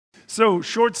So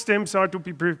short stems are to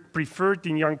be preferred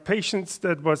in young patients.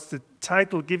 That was the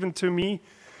title given to me.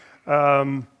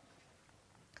 It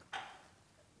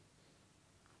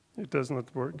does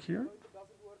not work here.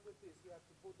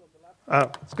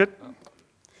 It's good.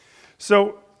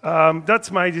 So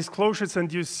that's my disclosures,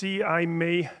 and you see I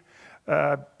may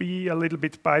be a little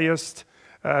bit biased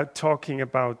talking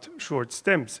about short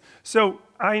stems. So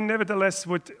I nevertheless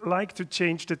would like to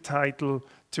change the title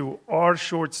to "Are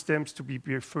short stems to be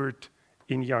preferred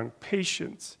in young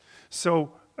patients?"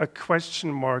 So a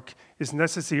question mark is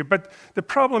necessary. But the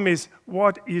problem is,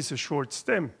 what is a short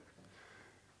stem?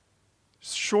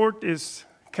 Short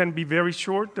can be very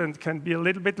short and can be a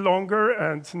little bit longer,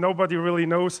 and nobody really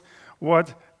knows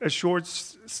what a short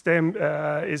stem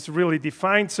is really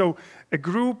defined. So a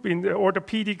group in the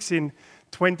orthopedics in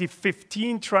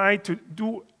 2015 tried to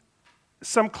do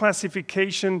some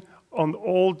classification on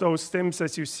all those stems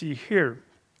as you see here.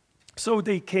 So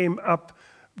they came up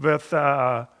with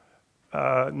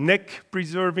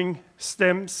neck-preserving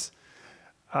stems.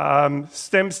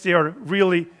 Stems, they are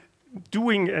really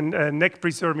doing a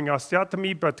neck-preserving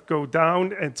osteotomy, but go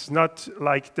down. It's not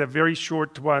like the very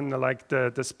short one, like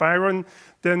the spiron.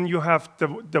 Then you have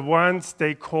the ones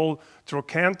they call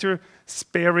trochanter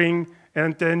sparing,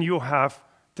 and then you have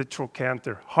the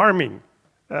trochanter harming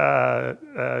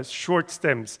short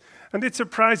stems. And it's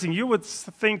surprising. You would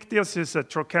think this is a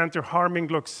trochanter harming,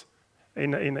 looks,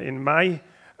 in my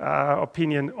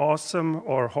opinion, awesome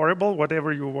or horrible,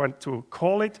 whatever you want to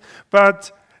call it.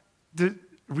 But the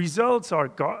results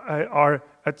are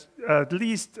at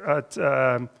least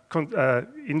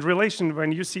in relation,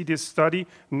 when you see this study,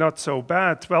 not so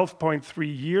bad. 12.3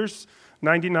 years,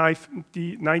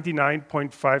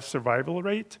 99.5 survival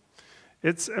rate.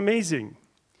 It's amazing.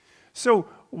 So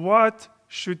what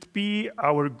should be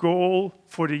our goal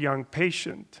for the young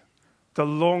patient? The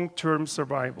long-term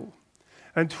survival.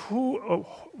 And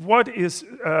what is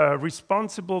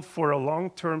responsible for a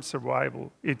long-term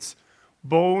survival? It's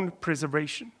bone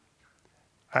preservation.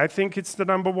 I think it's the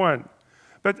number one.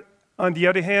 But on the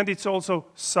other hand, it's also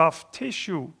soft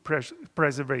tissue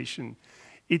preservation.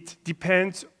 It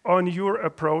depends on your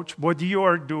approach, what you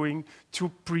are doing to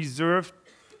preserve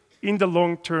in the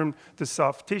long term the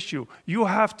soft tissue. You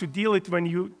have to deal it when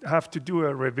you have to do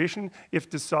a revision if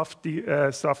the soft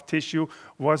tissue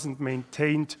wasn't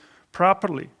maintained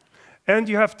properly. And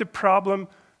you have the problem,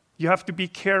 you have to be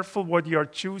careful what you are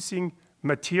choosing,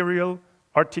 material,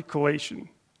 articulation.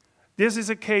 This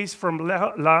is a case from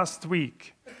last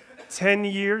week, 10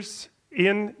 years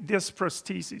in this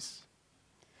prosthesis.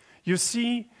 You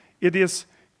see, it is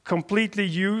completely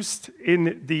used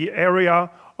in the area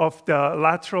of the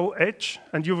lateral edge,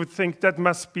 and you would think that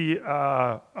must be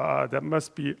a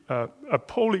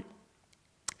poly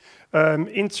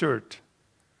insert.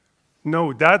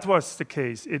 No, that was the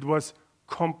case. It was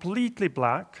completely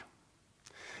black.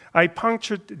 I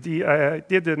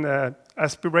did an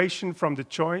aspiration from the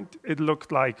joint. It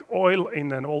looked like oil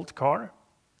in an old car.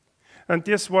 And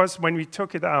this was when we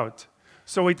took it out.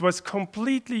 So it was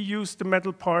completely used, the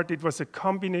metal part. It was a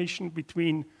combination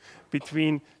between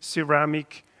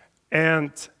ceramic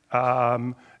and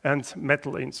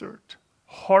metal insert.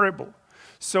 Horrible.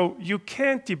 So you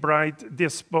can't debride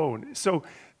this bone. So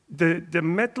the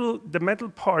metal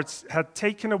parts had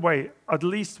taken away at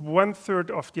least 1/3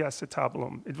 of the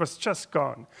acetabulum. It was just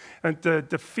gone. And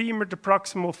the femur, the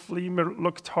proximal femur,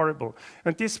 looked horrible.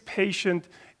 And this patient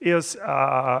is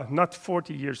not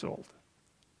 40 years old.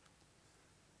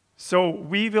 So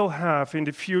we will have in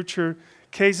the future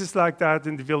cases like that,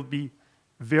 and it will be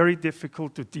very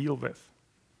difficult to deal with.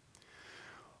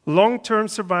 Long-term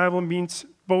survival means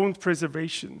bone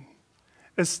preservation.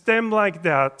 A stem like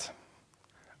that,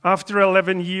 after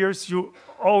 11 years, you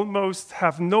almost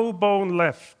have no bone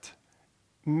left.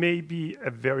 Maybe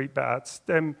a very bad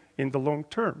stem in the long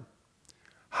term.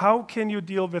 How can you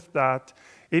deal with that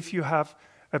if you have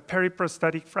a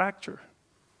periprostatic fracture?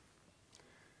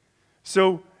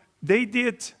 So they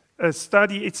did a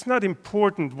study. It's not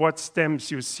important what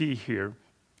stems you see here.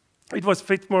 It was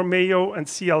Fitmore, Mayo, and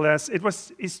CLS.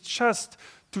 It's just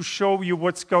to show you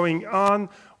what's going on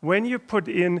when you put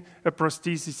in a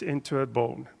prosthesis into a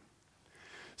bone.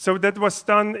 So that was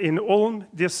done in Ulm.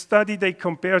 This study, they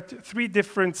compared 3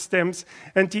 different stems,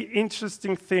 and the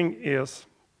interesting thing is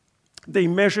they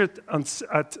measured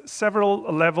at several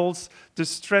levels the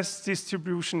stress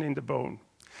distribution in the bone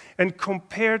and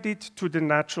compared it to the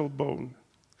natural bone.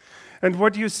 And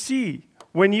what you see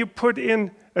when you put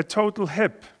in a total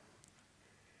hip,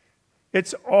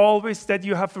 it's always that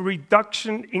you have a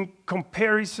reduction in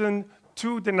comparison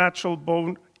to the natural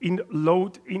bone in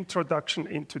load introduction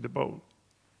into the bone.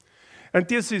 And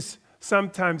this is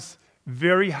sometimes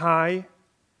very high,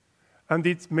 and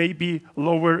it may be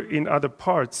lower in other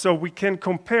parts. So we can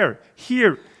compare.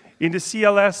 Here, in the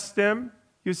CLS stem,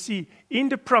 you see, in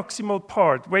the proximal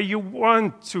part, where you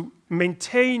want to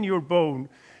maintain your bone,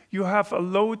 you have a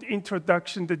load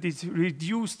introduction that is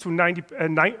reduced to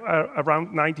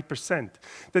around 90%.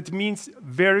 That means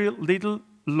very little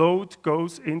load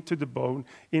goes into the bone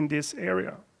in this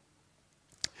area.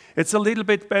 It's a little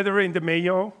bit better in the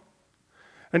Mayo,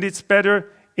 and it's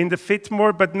better in the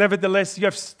Fitmore, but nevertheless, you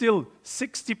have still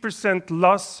 60%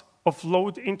 loss of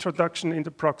load introduction in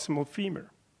the proximal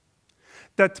femur.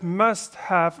 That must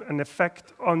have an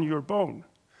effect on your bone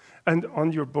and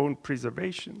on your bone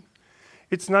preservation.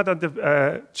 It's not on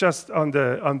the, just on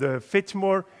the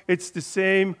Fitmore, it's the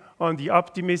same on the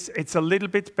Optimus. It's a little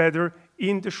bit better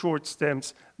in the short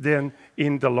stems than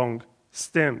in the long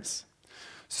stems.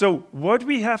 So what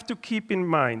we have to keep in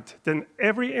mind, then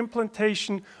every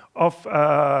implantation of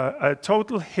a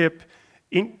total hip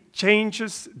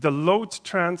changes the load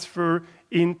transfer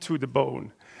into the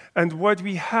bone. And what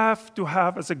we have to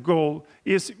have as a goal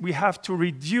is we have to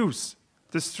reduce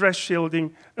the stress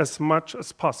shielding as much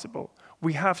as possible.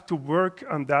 We have to work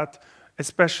on that,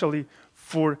 especially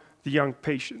for the young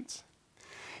patients.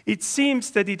 It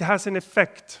seems that it has an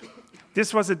effect.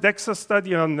 This was a DEXA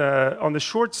study on the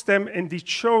short stem, and it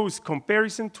shows,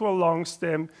 comparison to a long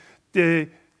stem, the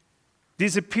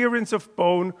disappearance of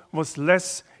bone was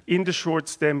less in the short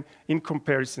stem in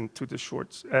comparison to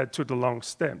the long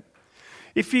stem.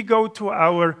 If we go to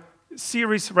our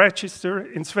series register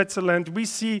in Switzerland, we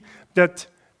see that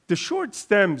the short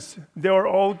stems, they are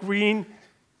all green.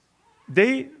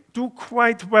 They do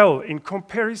quite well in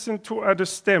comparison to other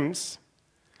stems.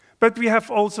 But we have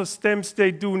also stems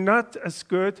they do not as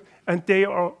good, and they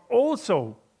are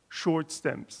also short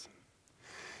stems.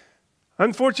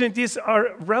 Unfortunately, these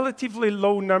are relatively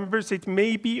low numbers. It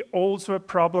may be also a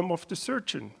problem of the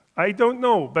surgeon. I don't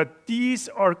know, but these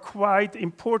are quite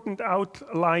important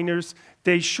outliners.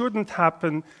 They shouldn't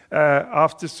happen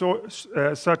after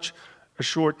such a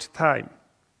short time.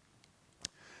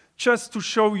 Just to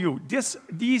show you,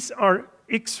 these are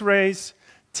X-rays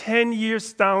 10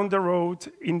 years down the road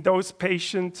in those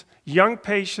patients, young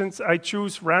patients I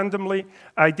choose randomly.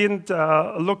 I didn't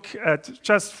look at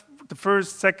just the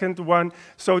first, second one.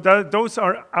 So those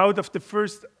are out of the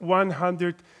first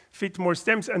 100 Fitmore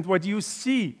stems. And what you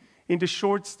see in the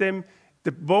short stem,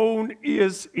 the bone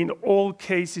is in all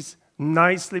cases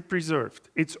nicely preserved.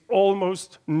 It's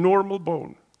almost normal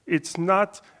bone. It's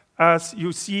not, as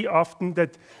you see often,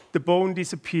 that the bone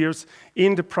disappears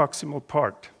in the proximal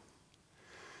part.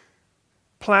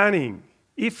 Planning.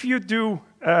 If you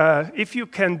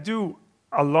can do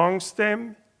a long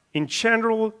stem, in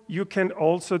general, you can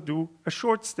also do a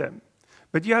short stem.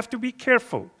 But you have to be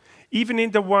careful. Even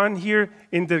in the one here,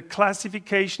 in the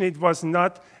classification, it was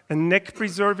not a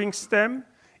neck-preserving stem.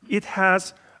 It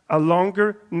has a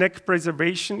longer neck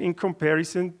preservation in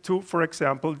comparison to, for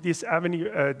example, this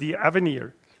the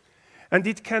Avenir. And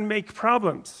it can make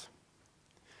problems.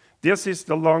 This is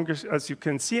the longest, as you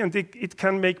can see, and it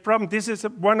can make problems. This is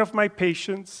one of my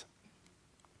patients,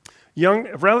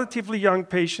 relatively young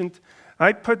patient.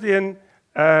 I put in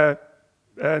a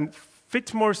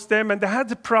Fitmore stem, and I had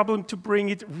the problem to bring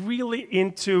it really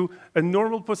into a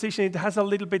normal position. It has a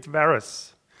little bit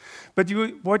varus. But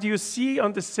what you see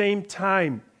on the same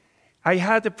time, I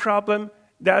had a problem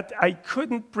that I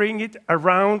couldn't bring it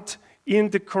around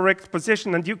in the correct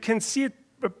position. And you can see it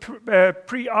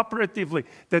pre-operatively,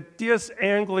 that this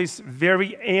angle is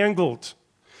very angled.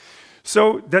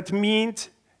 So that means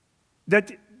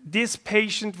that this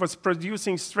patient was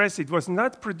producing stress. It was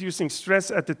not producing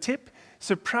stress at the tip.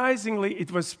 Surprisingly,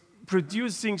 it was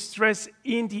producing stress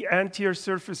in the anterior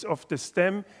surface of the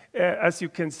stem, as you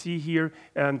can see here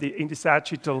in the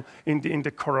sagittal, in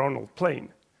the coronal plane.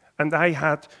 And I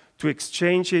had to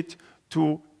exchange it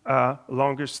to a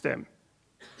longer stem.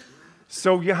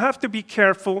 So you have to be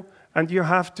careful, and you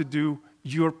have to do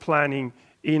your planning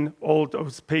in all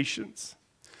those patients.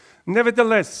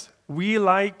 Nevertheless, we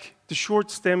like the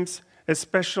short stems,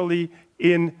 especially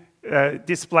in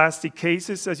dysplastic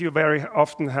cases, as you very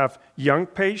often have young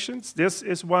patients. This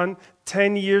is one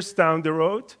 10 years down the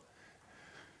road.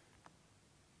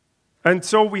 And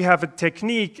so we have a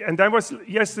technique, and I was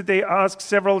yesterday asked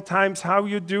several times how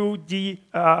you do the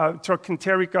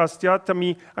trochanteric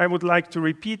osteotomy. I would like to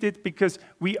repeat it because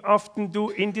we often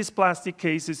do in dysplastic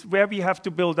cases where we have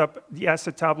to build up the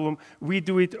acetabulum, we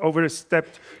do it over a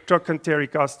stepped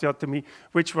trochanteric osteotomy,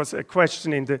 which was a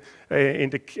question in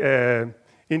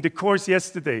the course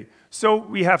yesterday. So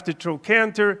we have the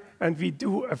trochanter, and we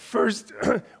do a first,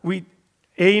 we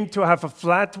aim to have a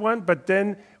flat one, but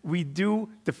then we do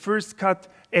the first cut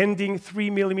ending 3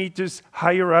 millimeters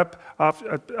higher up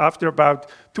after about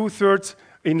 2/3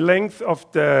 in length of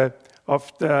the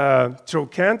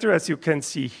trochanter, as you can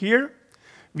see here.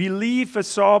 We leave a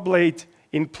saw blade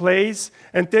in place,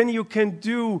 and then you can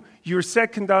do your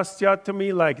second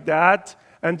osteotomy like that,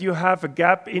 and you have a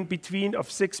gap in between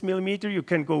of 6 millimeters. You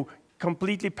can go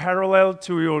completely parallel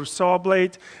to your saw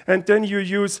blade, and then you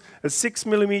use a 6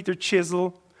 millimeter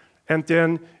chisel, and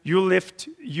then you lift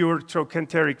your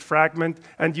trochanteric fragment,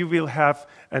 and you will have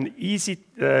an easy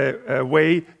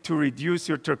way to reduce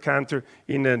your trochanter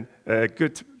in a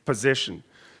good position.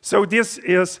 So this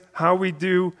is how we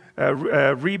do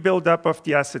rebuild up of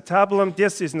the acetabulum.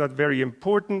 This is not very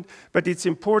important, but it's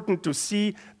important to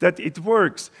see that it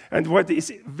works. And what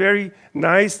is very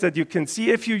nice that you can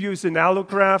see, if you use an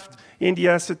allograft in the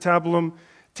acetabulum,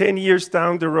 10 years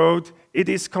down the road, it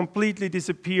is completely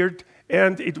disappeared,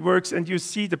 and it works, and you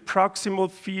see the proximal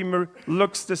femur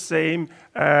looks the same.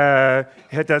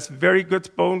 It has very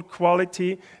good bone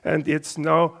quality, and it's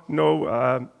no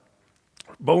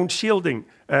bone shielding,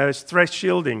 stress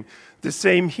shielding. The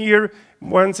same here,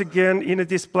 once again in a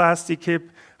dysplastic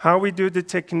hip, how we do the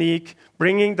technique,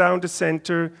 bringing down the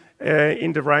center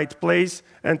in the right place,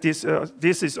 and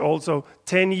this is also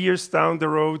 10 years down the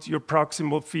road, your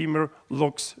proximal femur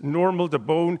looks normal, the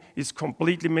bone is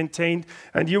completely maintained,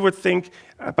 and you would think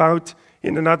about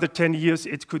in another 10 years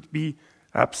it could be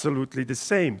absolutely the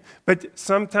same. But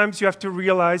sometimes you have to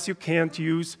realize you can't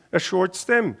use a short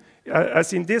stem.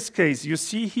 As in this case, you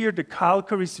see here the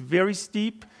calcar is very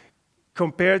steep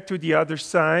compared to the other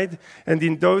side, and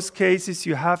in those cases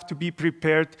you have to be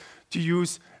prepared to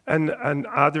use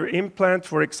another implant.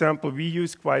 For example, we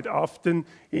use quite often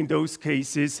in those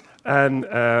cases an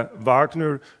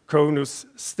Wagner conus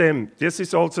stem. This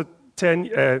is also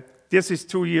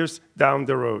 2 years down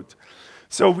the road.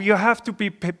 So you have to be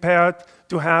prepared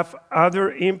to have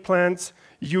other implants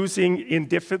using in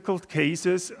difficult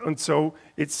cases, and so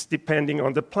it's depending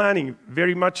on the planning.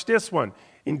 Very much this one.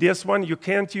 In this one, you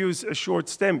can't use a short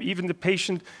stem. Even the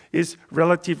patient is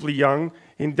relatively young.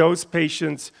 In those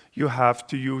patients, you have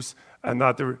to use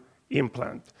another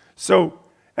implant. So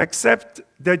accept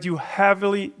that you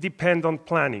heavily depend on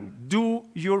planning. Do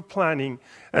your planning,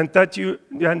 and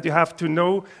you have to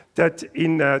know that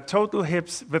in total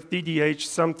hips with DDH,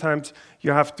 sometimes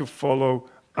you have to follow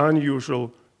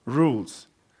unusual rules.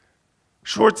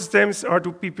 Short stems are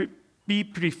to be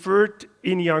preferred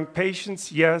in young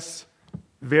patients, yes,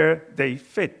 where they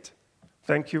fit.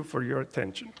 Thank you for your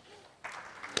attention.